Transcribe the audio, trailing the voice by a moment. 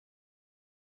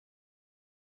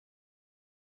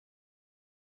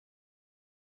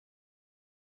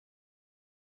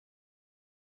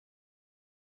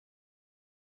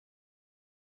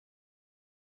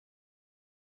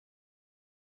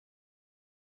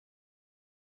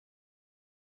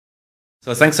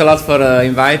So thanks a lot for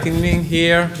inviting me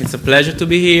here. It's a pleasure to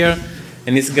be here,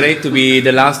 and it's great to be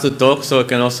the last to talk, so I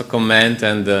can also comment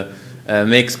and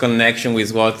make connection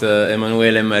with what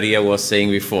Emanuele and Maria was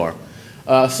saying before.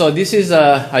 So this is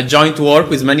a joint work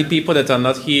with many people that are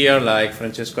not here, like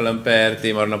Francesco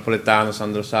Lamperti, Mauro Napoletano,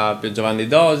 Sandro Sapio, Giovanni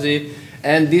Dosi,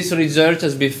 and this research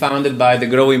has been funded by the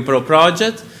Growing Pro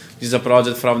project. This is a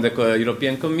project from the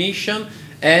European Commission.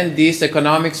 And this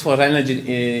Economics for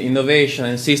Energy Innovation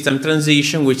and System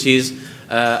Transition, which is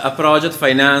a project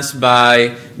financed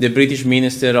by the British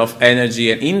Minister of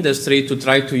Energy and Industry to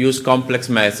try to use complex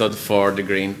methods for the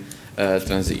green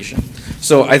transition.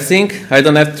 So I think I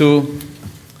don't have to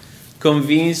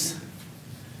convince,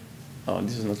 oh,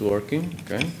 this is not working,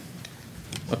 okay.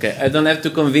 Okay, I don't have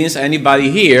to convince anybody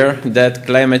here that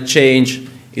climate change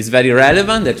is very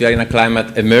relevant, that we are in a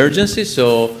climate emergency.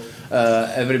 So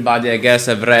everybody, I guess,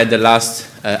 have read the last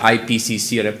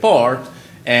IPCC report,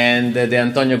 and the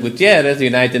Antonio Gutierrez, the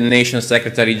United Nations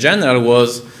Secretary General,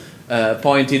 was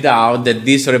pointed out that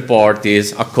this report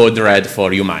is a code red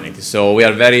for humanity. So we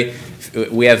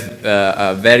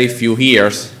have very few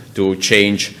years to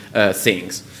change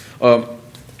things.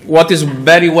 What is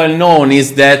very well known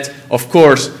is that, of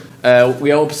course,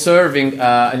 we are observing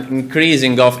an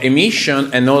increasing of emission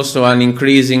and also an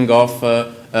increasing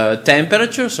of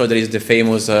temperature, so there is the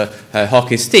famous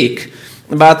hockey stick.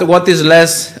 But what is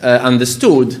less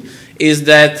understood is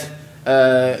that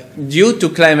due to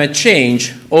climate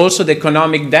change, also the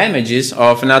economic damages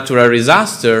of natural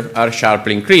disaster are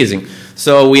sharply increasing.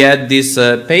 So we had this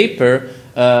paper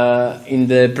in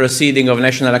the proceeding of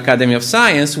National Academy of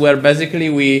Science, where basically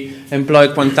we employ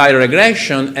quantile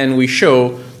regression, and we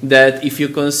show that if you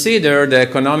consider the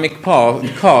economic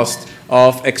cost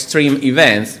of extreme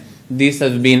events, this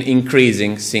has been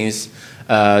increasing since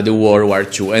the World War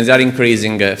II, and they are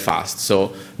increasing fast.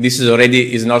 So this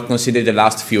is not considered the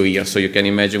last few years. So you can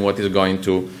imagine what is going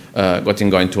to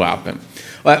happen.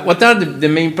 Well, what are the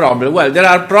main problems? Well, there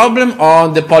are problems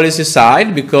on the policy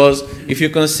side, because if you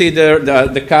consider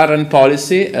the current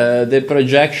policy, the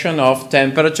projection of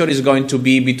temperature is going to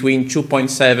be between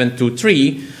 2.7 to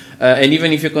 3. And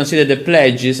even if you consider the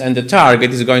pledges and the target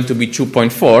is going to be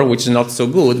 2.4, which is not so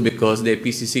good because the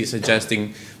IPCC is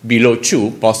suggesting below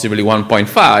 2, possibly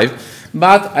 1.5.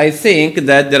 But I think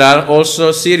that there are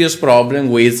also serious problems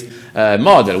with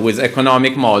with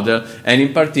economic model, and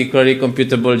in particular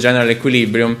computable general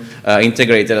equilibrium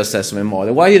integrated assessment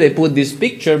model. Why did I put this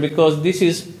picture? Because this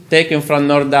is taken from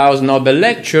Nordau's Nobel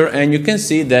lecture, and you can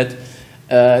see that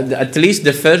at least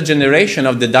the first generation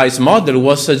of the DICE model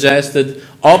was suggested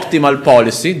optimal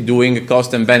policy, doing a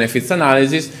cost and benefits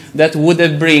analysis, that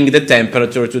would bring the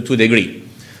temperature to 2 degrees.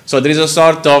 So there is a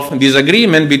sort of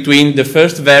disagreement between the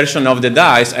first version of the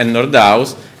DICE and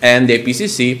Nordau's and the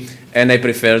IPCC, and I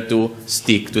prefer to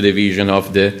stick to the vision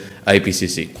of the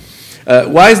IPCC.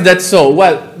 Why is that so?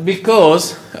 Well,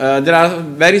 because there are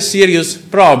very serious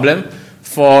problems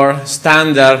for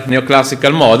standard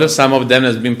neoclassical models. Some of them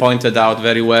has been pointed out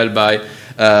very well by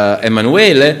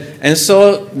Emanuele, and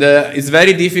so it's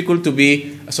very difficult to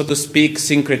be, so to speak,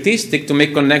 syncretistic, to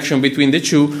make connection between the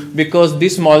two, because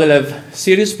this model have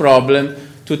serious problem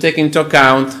to take into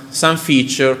account some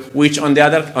feature which, on the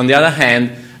other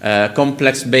hand,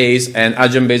 complex-based and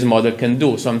agent-based model can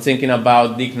do. So I'm thinking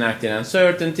about deconnecting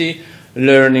uncertainty,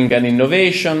 learning and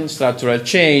innovation, structural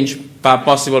change,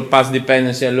 possible path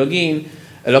dependency and lock-in,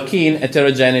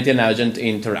 heterogeneity, and agent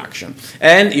interaction.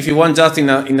 And if you want just in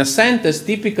a sentence,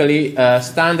 typically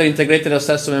standard integrated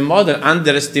assessment model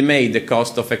underestimate the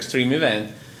cost of extreme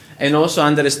event and also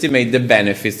underestimate the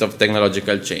benefits of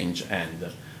technological change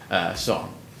and so on.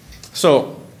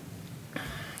 So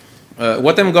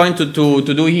what I'm going to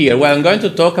do here, well, I'm going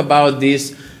to talk about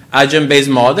this agent-based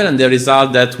model and the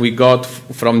result that we got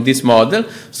from this model,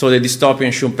 so the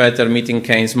dystopian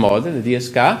Schumpeter-Meeting-Keynes model, the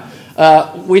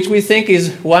DSK, which we think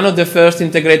is one of the first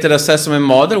integrated assessment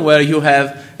model where you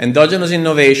have endogenous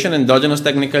innovation, endogenous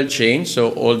technical change,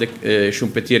 so all the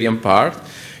Schumpeterian part.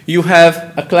 You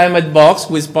have a climate box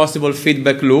with possible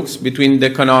feedback loops between the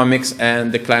economics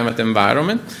and the climate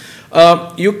environment.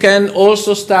 You can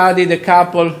also study the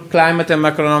couple climate and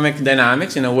macroeconomic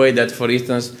dynamics in a way that, for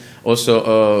instance,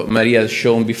 also Maria has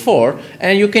shown before,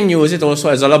 and you can use it also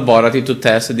as a laboratory to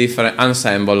test a different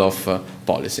ensemble of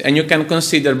policy. And you can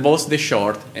consider both the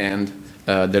short and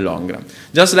the long run.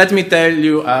 Just let me tell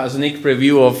you a sneak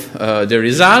preview of the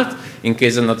result, in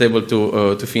case I'm not able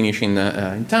to finish in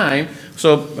time.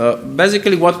 So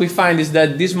basically what we find is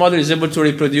that this model is able to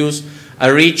reproduce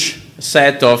a rich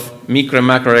set of micro and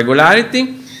macro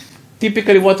regularity,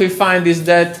 Typically what we find is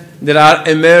that there are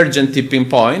emergent tipping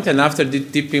points, and after the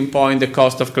tipping point, the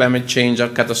cost of climate change are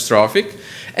catastrophic.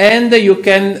 And you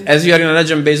can, as you are in a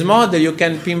region-based model, you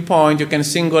can pinpoint, you can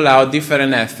single out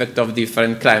different effects of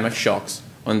different climate shocks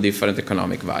on different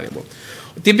economic variables.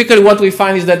 Typically what we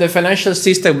find is that the financial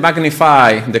system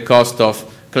magnifies the cost of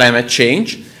climate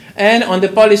change, and on the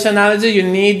policy analysis you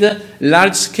need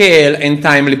large-scale and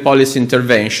timely policy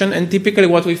intervention, and typically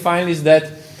what we find is that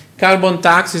carbon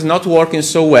tax is not working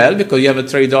so well because you have a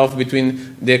trade-off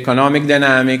between the economic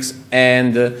dynamics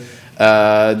and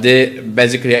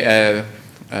basically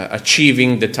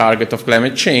achieving the target of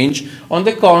climate change. On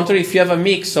the contrary, if you have a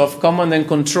mix of command and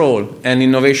control and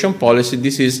innovation policy,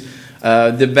 this is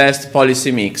the best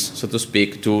policy mix, so to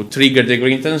speak, to trigger the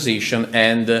green transition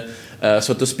and,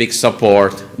 so to speak,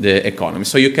 support the economy.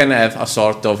 So you can have a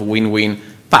sort of win-win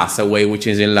pathway which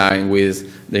is in line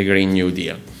with the Green New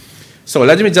Deal. So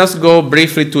let me just go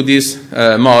briefly to this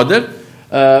model.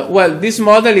 Well, this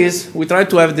model is, we try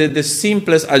to have the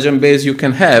simplest agent base you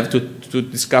can have to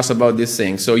discuss about this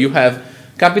thing. So you have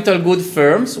capital good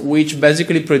firms which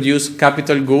basically produce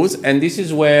capital goods, and this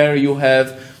is where you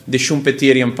have the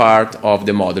Schumpeterian part of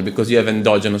the model because you have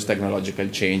endogenous technological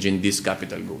change in these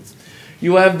capital goods.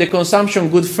 You have the consumption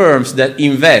good firms that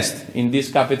invest in these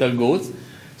capital goods.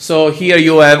 So here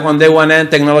you have, on the one hand,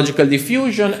 technological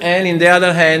diffusion, and in the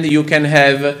other hand, you can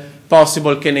have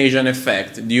possible Keynesian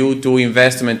effect due to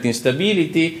investment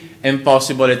instability and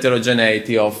possible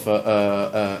heterogeneity of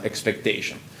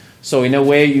expectation. So in a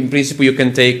way, in principle, you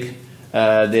can take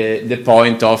the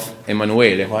point of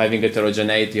Emanuele, having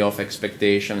heterogeneity of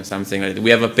expectation, something like that.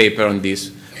 We have a paper on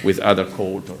this with other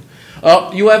co-authors.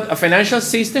 You have a financial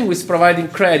system which is providing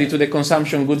credit to the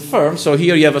consumption good firms. So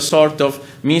here you have a sort of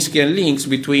Minskian links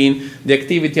between the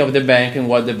activity of the bank and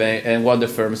what the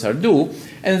firms are due.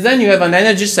 And then you have an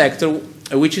energy sector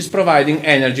which is providing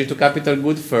energy to capital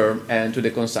good firm and to the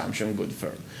consumption good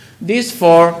firm. This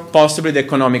for possibly the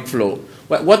economic flow.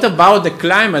 Well, what about the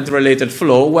climate-related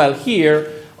flow? Well, here,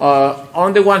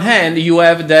 on the one hand, you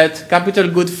have that capital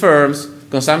good firms,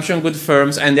 consumption good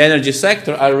firms, and the energy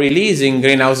sector are releasing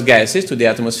greenhouse gases to the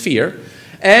atmosphere.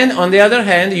 And on the other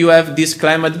hand, you have this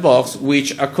climate box,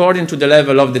 which according to the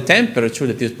level of the temperature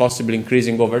that is possibly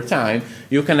increasing over time,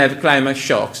 you can have climate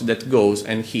shocks that goes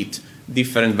and hit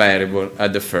different variables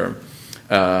at the firm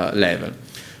level.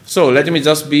 So let me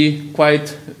just be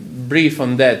quite brief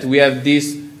on that. We have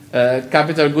this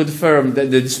capital good firm,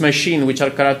 this machine, which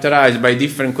are characterized by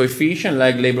different coefficients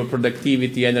like labor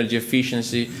productivity, energy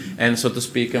efficiency, and so to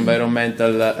speak,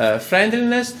 environmental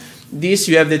friendliness. This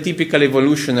you have the typical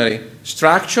evolutionary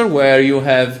structure where you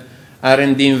have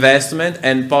R&D investment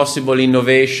and possible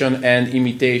innovation and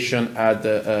imitation at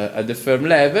the firm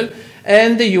level.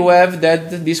 And you have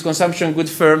that these consumption good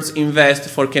firms invest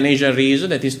for Keynesian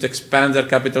reason, that is to expand their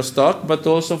capital stock, but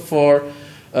also for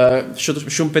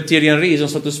Schumpeterian reason,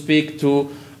 so to speak,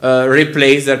 to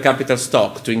replace their capital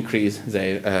stock to increase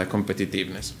their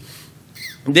competitiveness.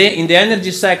 In the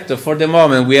energy sector, for the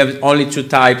moment, we have only two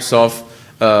types of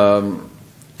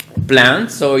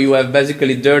plants. So you have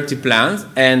basically dirty plants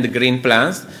and green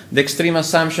plants. The extreme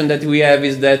assumption that we have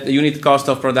is that the unit cost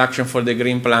of production for the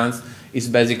green plants is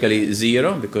basically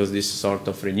zero because this is sort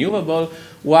of renewable,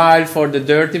 while for the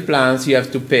dirty plants you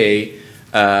have to pay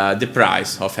the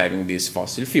price of having this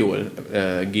fossil fuel,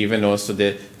 given also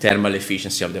the thermal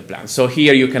efficiency of the plant. So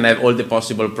here you can have all the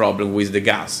possible problems with the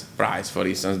gas price, for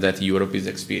instance, that Europe is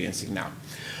experiencing now.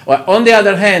 Well, on the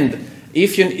other hand,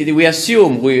 if we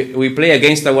assume we play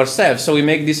against ourselves, so we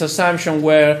make this assumption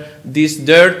where this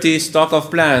dirty stock of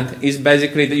plant is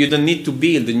basically that you don't need to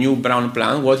build a new brown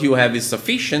plant, what you have is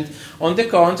sufficient. On the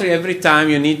contrary, every time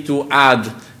you need to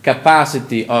add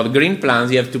capacity of green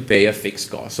plants, you have to pay a fixed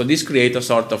cost. So this creates a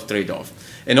sort of trade-off.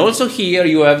 And also here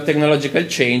you have technological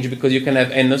change because you can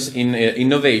have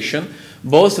innovation,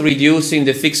 both reducing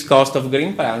the fixed cost of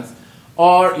green plants,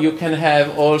 or you can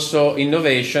have also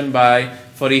innovation by,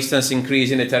 for instance,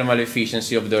 increasing the thermal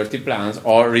efficiency of dirty plants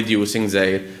or reducing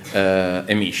their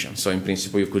emissions. So in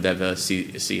principle, you could have a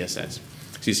CCS.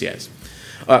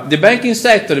 The banking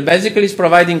sector basically is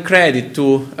providing credit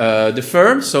to the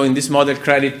firms. So in this model,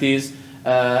 credit is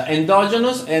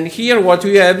endogenous. And here what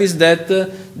we have is that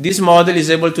this model is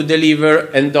able to deliver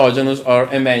endogenous or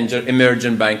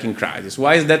emergent banking crisis.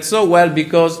 Why is that so? Well,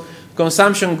 because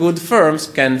consumption good firms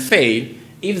can fail.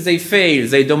 If they fail,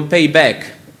 they don't pay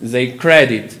back their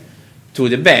credit to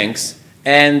the banks.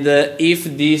 And if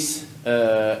these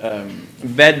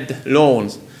bad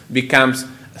loans becomes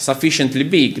sufficiently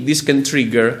big, this can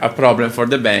trigger a problem for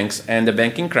the banks and the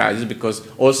banking crisis because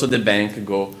also the bank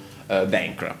go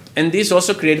bankrupt. And this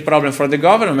also creates a problem for the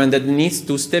government that needs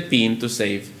to step in to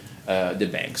save the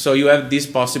bank. So you have this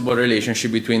possible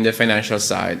relationship between the financial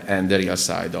side and the real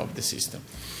side of the system.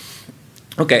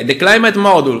 Okay, the climate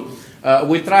model.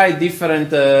 We tried different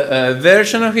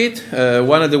versions of it.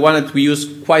 One of the ones that we use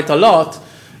quite a lot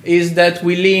is that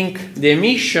we link the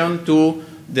emission to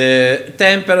the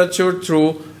temperature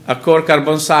through a core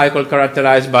carbon cycle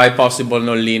characterized by possible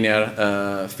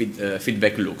nonlinear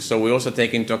feedback loops. So we also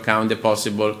take into account the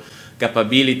possible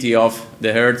capability of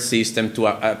the Earth system to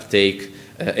uptake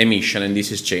emission, and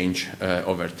this is changed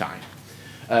over time.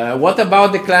 What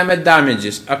about the climate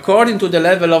damages? According to the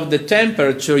level of the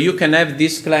temperature, you can have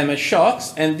these climate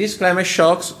shocks, and these climate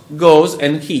shocks goes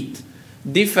and hit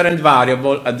different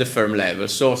variables at the firm level.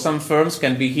 So some firms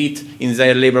can be hit in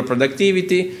their labor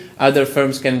productivity, other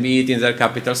firms can be hit in their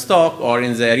capital stock or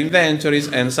in their inventories,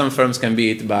 and some firms can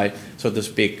be hit by, so to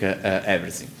speak,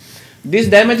 everything. These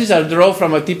damages are drawn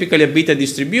from a typically a beta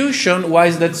distribution. Why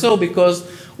is that so? Because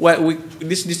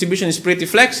this distribution is pretty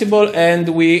flexible, and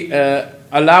we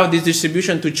allow this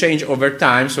distribution to change over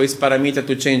time, so its parameter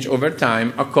to change over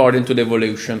time according to the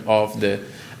evolution of the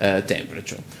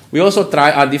temperature. We also try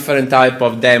a different type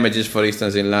of damages, for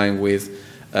instance, in line with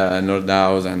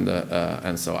Nordhaus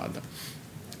and so on.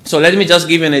 So let me just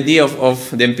give you an idea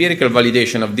of the empirical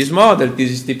validation of this model.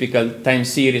 This is typical time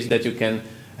series that you can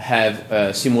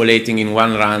have simulating in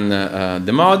one run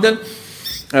the model.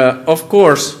 Of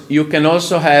course, you can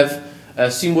also have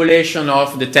a simulation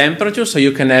of the temperature, so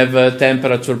you can have a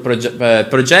temperature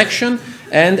projection,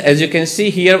 and as you can see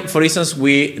here, for instance,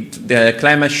 the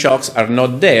climate shocks are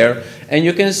not there, and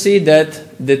you can see that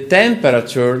the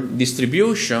temperature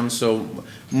distribution, so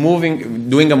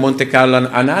doing a Monte Carlo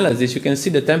analysis, you can see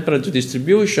the temperature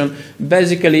distribution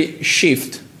basically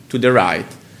shift to the right.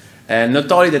 And not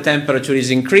only the temperature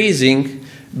is increasing,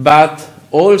 but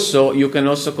also you can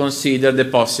also consider the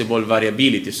possible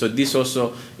variability. So this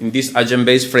also, in this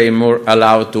agent-based framework,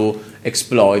 allow to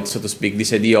exploit, so to speak,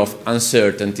 this idea of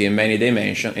uncertainty in many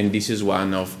dimensions, and this is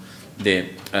one of the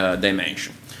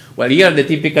dimensions. Well, here are the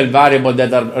typical variables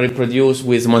that are reproduced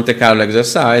with Monte Carlo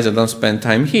exercise. I don't spend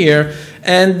time here.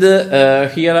 And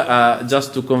here,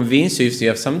 just to convince you, if you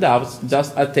have some doubts,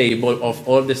 just a table of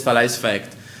all the stylized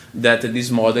facts that this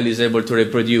model is able to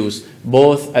reproduce,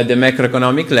 both at the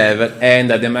macroeconomic level and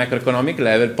at the macroeconomic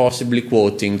level, possibly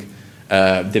quoting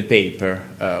the paper,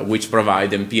 which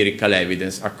provide empirical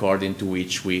evidence according to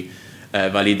which we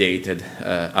validated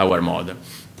our model.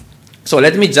 So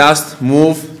let me just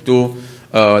move to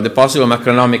the possible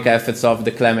macroeconomic effects of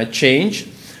the climate change.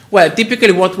 Well,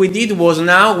 typically what we did was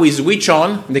now we switch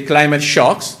on the climate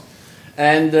shocks,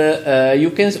 and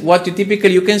what you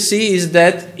typically can see is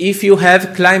that if you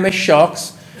have climate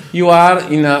shocks, you are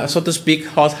in a, so to speak,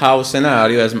 hothouse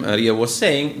scenario, as Maria was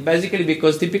saying, basically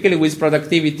because typically with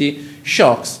productivity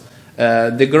shocks,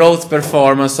 the growth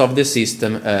performance of the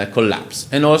system collapse.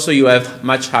 And also you have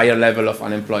much higher level of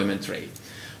unemployment rate.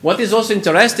 What is also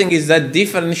interesting is that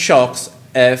different shocks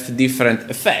have different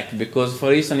effect, because,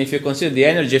 for instance, if you consider the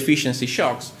energy efficiency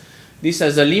shocks, this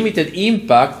has a limited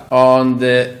impact on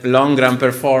the long-run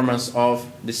performance of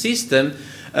the system,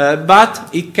 but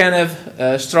it can have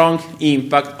a strong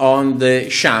impact on the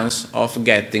chance of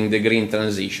getting the green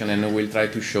transition, and we'll try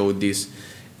to show this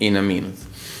in a minute.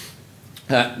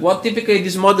 What typically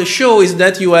this model shows is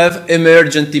that you have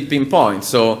emergent tipping points.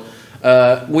 So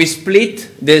we split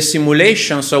the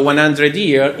simulation, so 100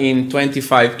 years, in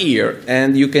 25 years,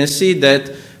 and you can see that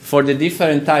for the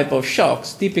different type of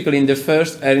shocks, typically in the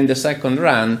first and in the second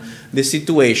run, the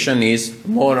situation is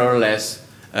more or less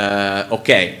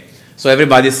okay. So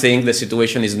everybody thinks the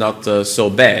situation is not so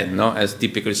bad, no? As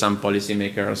typically some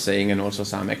policymakers are saying, and also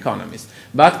some economists.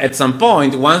 But at some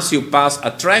point, once you pass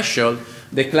a threshold,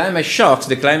 the climate shocks,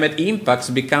 the climate impacts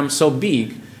become so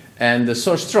big and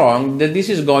so strong that this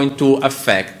is going to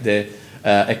affect the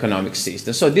economic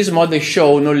system. So this model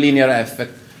shows nonlinear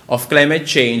effect of climate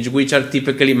change, which are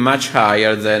typically much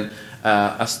higher than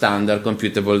a standard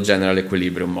computable general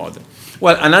equilibrium model.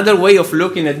 Well, another way of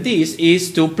looking at this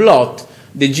is to plot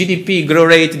the GDP growth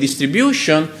rate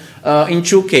distribution in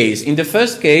two cases. In the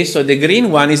first case, so the green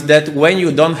one is that when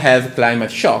you don't have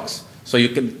climate shocks, so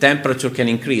temperature can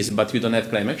increase, but you don't have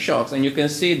climate shocks, and you can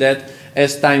see that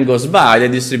as time goes by, the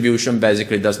distribution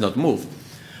basically does not move.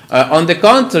 On the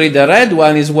contrary, the red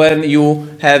one is when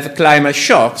you have climate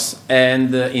shocks,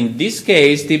 and in this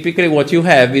case, typically what you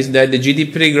have is that the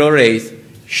GDP growth rate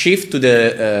shifts to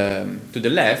the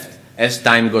left as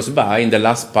time goes by in the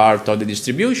last part of the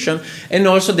distribution, and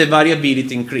also the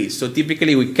variability increase. So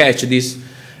typically we catch this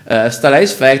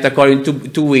stylized fact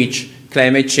according to which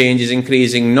climate change is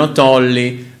increasing not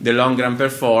only the long-run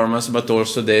performance, but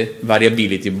also the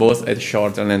variability, both at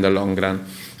short-run and the long-run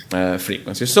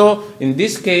frequency. So in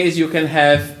this case, you can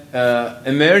have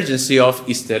emergency of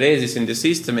hysteresis in the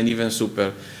system and even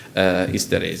super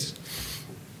hysteresis.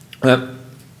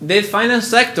 The finance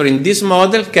sector in this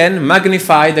model can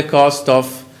magnify the cost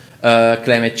of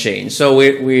climate change. So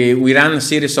we ran a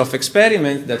series of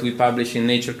experiments that we publish in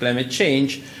Nature Climate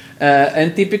Change,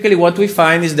 and typically what we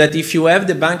find is that if you have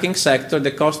the banking sector,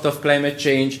 the cost of climate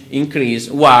change increase.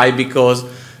 Why? Because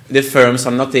the firms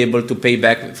are not able to pay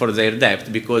back for their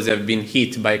debt because they have been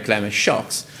hit by climate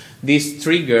shocks. This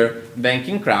trigger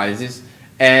banking crisis,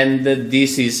 and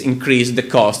this is increased the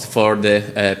cost for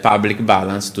the public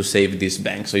balance to save this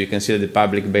bank. So you can see that the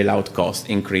public bailout cost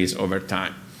increase over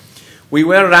time. We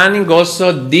were running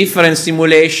also different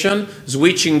simulation,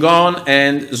 switching on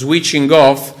and switching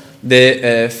off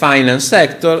the finance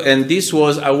sector, and this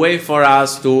was a way for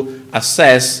us to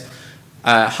assess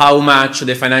how much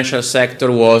the financial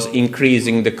sector was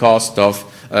increasing the cost of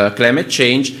climate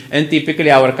change. And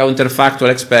typically our counterfactual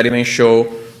experiments show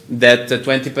that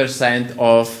 20%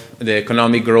 of the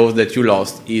economic growth that you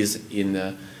lost is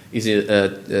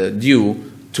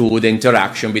due to the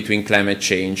interaction between climate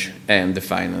change and the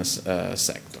finance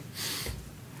sector.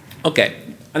 Okay,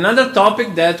 another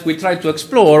topic that we tried to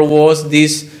explore was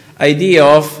this idea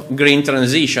of green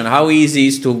transition. How easy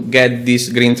is to get this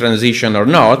green transition or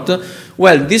not?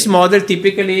 Well, this model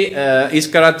typically is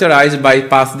characterized by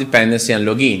path dependency and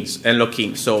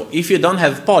lock-in. So if you don't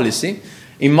have policy,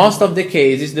 in most of the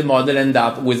cases, the model ends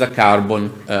up with a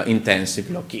carbon-intensive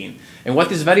lock-in. And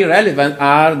what is very relevant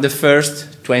are the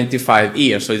first 25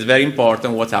 years. So it's very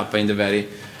important what happened in the very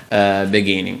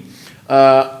beginning.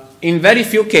 In very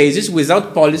few cases,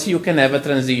 without policy, you can have a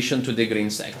transition to the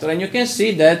green sector. And you can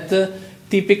see that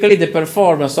typically the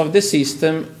performance of the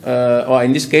system, or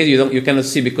in this case, you cannot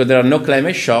see because there are no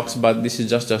climate shocks, but this is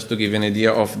just to give you an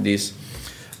idea of this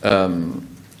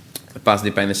path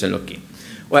dependency and lock-in.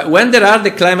 Well, when there are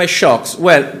the climate shocks,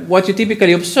 well, what you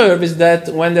typically observe is that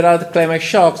when there are the climate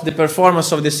shocks, the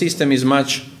performance of the system is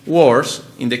much worse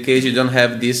in the case you don't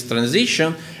have this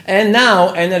transition. And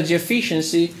now energy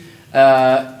efficiency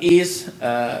is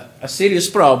a serious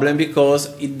problem because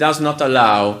it does not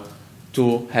allow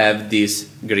to have this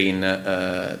green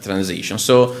transition.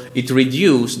 So it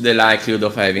reduces the likelihood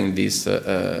of having this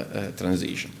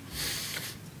transition.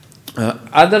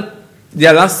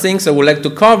 The last things I would like to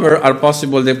cover are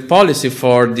possible the policy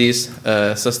for this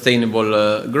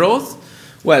sustainable growth.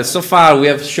 Well, so far we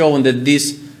have shown that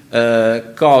this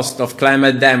cost of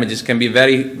climate damages can be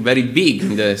very, very big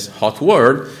in this hot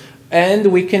world, and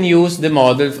we can use the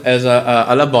model as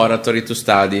a laboratory to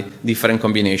study different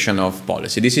combination of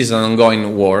policy. This is an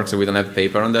ongoing work, so we don't have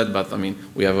paper on that, but I mean,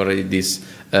 we have already this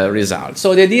result.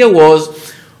 So the idea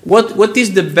was, what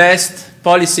is the best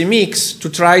policy mix to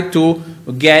try to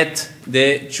get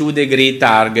the 2-degree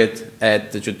target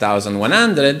at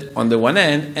 2100 on the one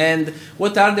hand, and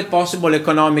what are the possible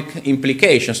economic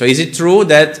implications? So is it true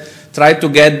that try to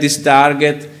get this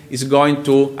target is going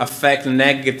to affect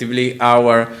negatively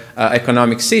our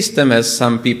economic system, as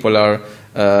some people are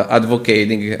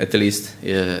advocating, at least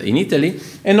in Italy?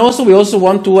 And also we also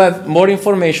want to have more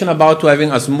information about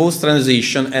having a smooth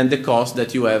transition and the cost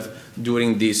that you have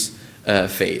during this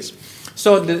phase.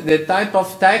 So the type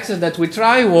of taxes that we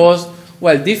try was,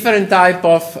 well, different type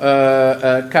of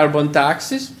carbon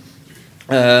taxes.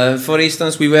 For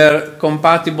instance, we were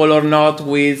compatible or not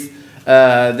with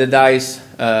the DICE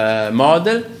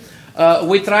model.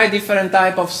 We tried different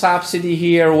type of subsidy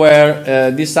here,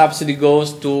 where this subsidy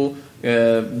goes to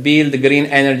build green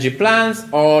energy plants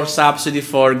or subsidy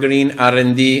for green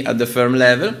R&D at the firm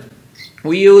level.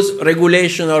 We use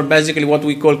regulation, or basically what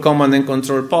we call command and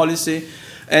control policy.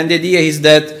 And the idea is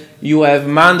that you have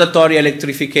mandatory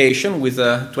electrification with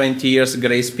a 20 years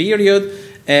grace period,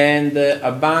 and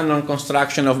a ban on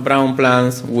construction of brown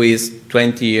plants with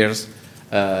 20 years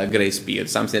grace period,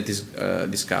 something that is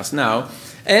discussed now.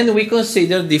 And we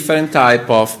consider different type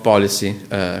of policy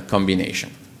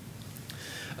combination.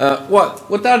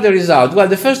 What are the results? Well,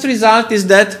 the first result is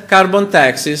that carbon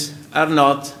taxes are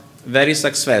not very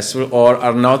successful, or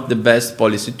are not the best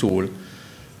policy tool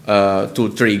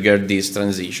to trigger this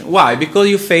transition. Why? Because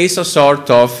you face a sort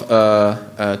of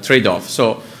trade-off.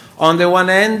 So on the one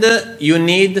hand, you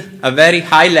need a very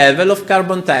high level of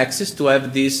carbon taxes to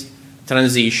have this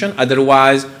transition.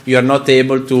 Otherwise, you are not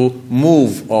able to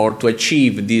move or to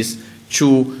achieve this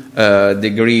 2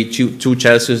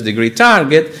 Celsius degree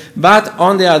target. But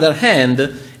on the other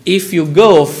hand, if you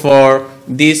go for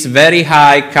these very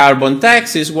high carbon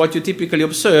taxes, what you typically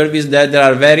observe is that there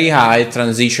are very high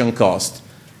transition costs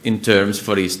in terms,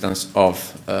 for instance, of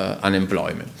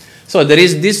unemployment. So there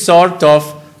is this sort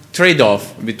of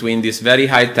trade-off between these very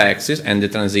high taxes and the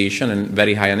transition and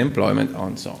very high unemployment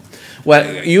and so on.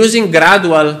 Well, using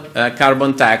gradual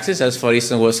carbon taxes, as for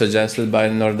instance was suggested by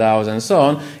Nordhaus and so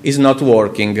on, is not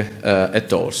working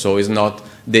at all. So it's not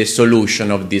the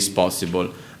solution of this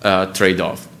possible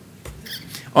trade-off.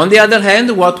 On the other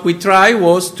hand, what we tried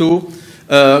was to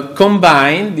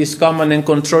combine this command and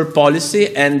control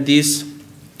policy and this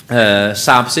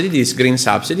subsidy, this green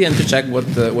subsidy, and to check what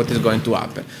is going to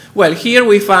happen. Well, here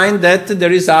we find that the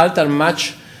results are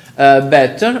much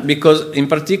better, because in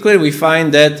particular we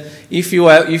find that if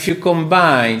you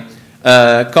combine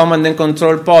command and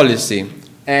control policy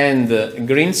and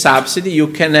green subsidy, you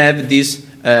can have this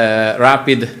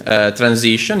rapid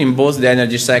transition in both the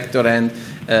energy sector and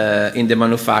in the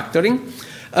manufacturing.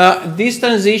 This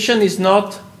transition is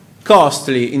not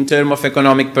costly in terms of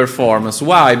economic performance.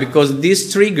 Why? Because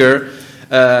this trigger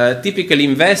typically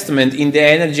investment in the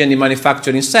energy and the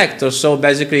manufacturing sector, so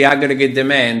basically aggregate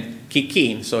demand kick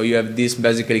in. So you have this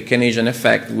basically Keynesian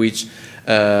effect, which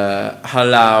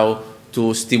allow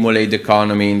to stimulate the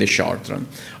economy in the short run.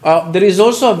 There is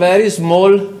also a very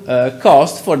small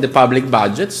cost for the public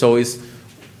budget, so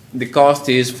the cost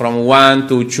is from 1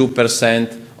 to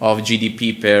 2% of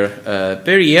GDP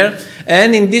per year,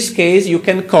 and in this case you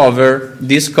can cover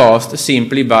this cost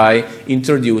simply by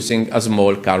introducing a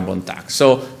small carbon tax.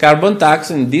 So carbon tax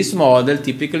in this model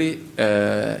typically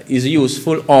is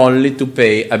useful only to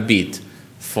pay a bit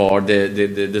for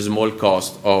the small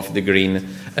cost of the green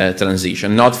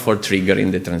transition, not for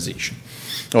triggering the transition.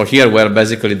 So here we're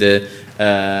basically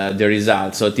the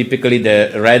result. So typically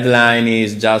the red line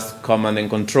is just command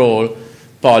and control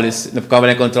policy, the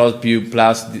command and control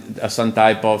plus some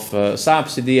type of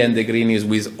subsidy, and the green is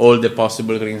with all the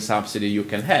possible green subsidy you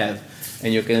can have,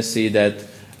 and you can see that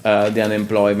the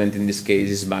unemployment in this case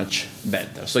is much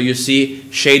better. So you see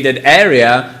shaded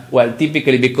area, well,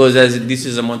 typically because as this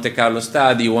is a Monte Carlo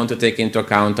study, you want to take into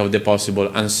account of the possible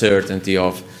uncertainty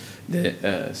of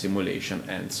the simulation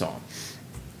and so on.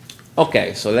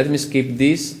 Okay, so let me skip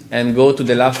this and go to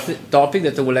the last topic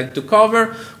that I would like to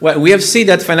cover. Well, we have seen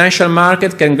that financial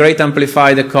market can greatly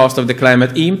amplify the cost of the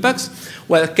climate impacts.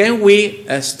 Well, can we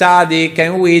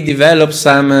develop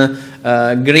some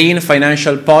green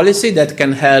financial policy that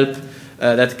can help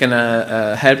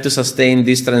help to sustain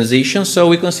this transition? So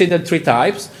we consider three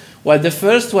types. Well, the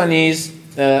first one is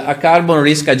a carbon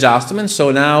risk adjustment.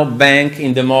 So now banks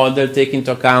in the model take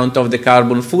into account of the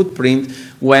carbon footprint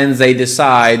when they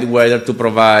decide whether to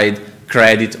provide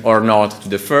credit or not to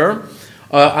the firm.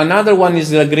 Another one is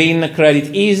the green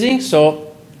credit easing.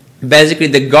 So basically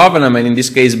the government in this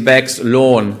case backs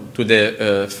loan to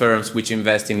the firms which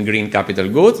invest in green capital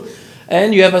goods.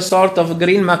 And you have a sort of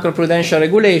green macroprudential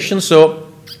regulation. So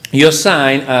you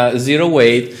assign a zero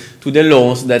weight to the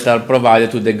loans that are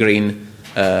provided to the green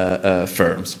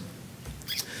firms.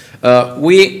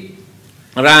 We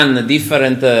run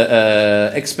different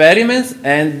experiments,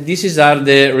 and these are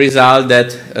the results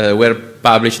that were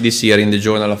published this year in the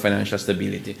Journal of Financial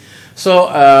Stability. So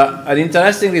an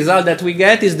interesting result that we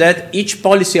get is that each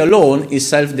policy alone is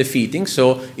self-defeating,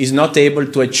 so is not able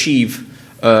to achieve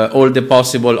all the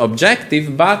possible objectives,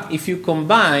 but if you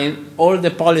combine all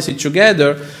the policy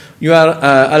together, you are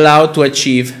allowed to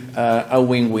achieve a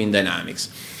win-win dynamics.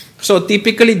 So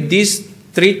typically these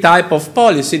three types of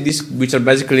policy, which are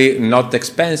basically not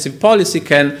expensive policy,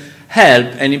 can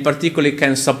help, and in particular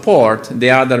can support the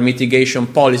other mitigation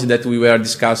policy that we were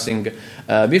discussing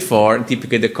before,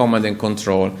 typically the command and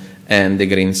control and the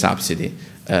green subsidy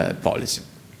policy.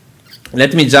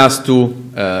 Let me just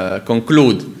to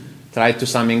conclude, try to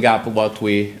summing up what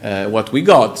we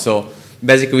got. So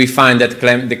basically we find that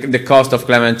the cost of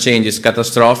climate change is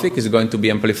catastrophic, is going to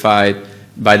be amplified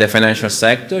by the financial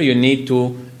sector. You need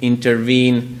to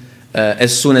intervene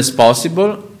as soon as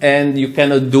possible, and you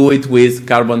cannot do it with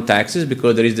carbon taxes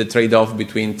because there is the trade-off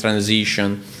between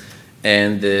transition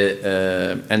and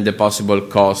the possible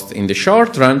cost in the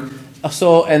short run.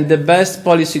 So, and the best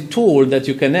policy tool that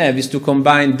you can have is to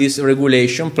combine this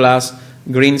regulation plus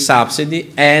green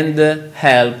subsidy and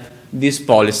help this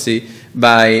policy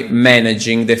by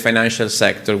managing the financial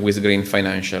sector with green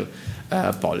financial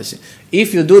policy.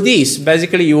 If you do this,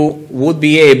 basically you would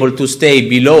be able to stay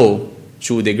below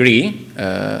 2 degrees,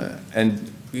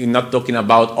 and we're not talking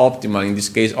about optimal. In this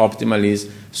case, optimal is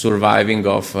surviving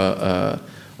of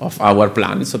our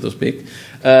planet, so to speak.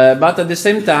 But at the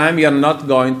same time, you are not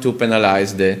going to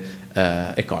penalize the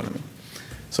economy.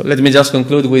 So let me just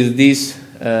conclude with this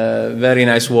very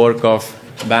nice work of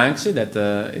Banksy, that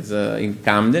is in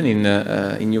Camden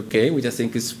in UK, which I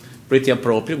think is pretty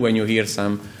appropriate when you hear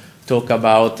some talk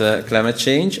about climate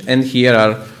change. And here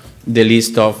are the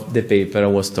list of the paper I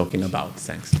was talking about.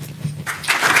 Thanks.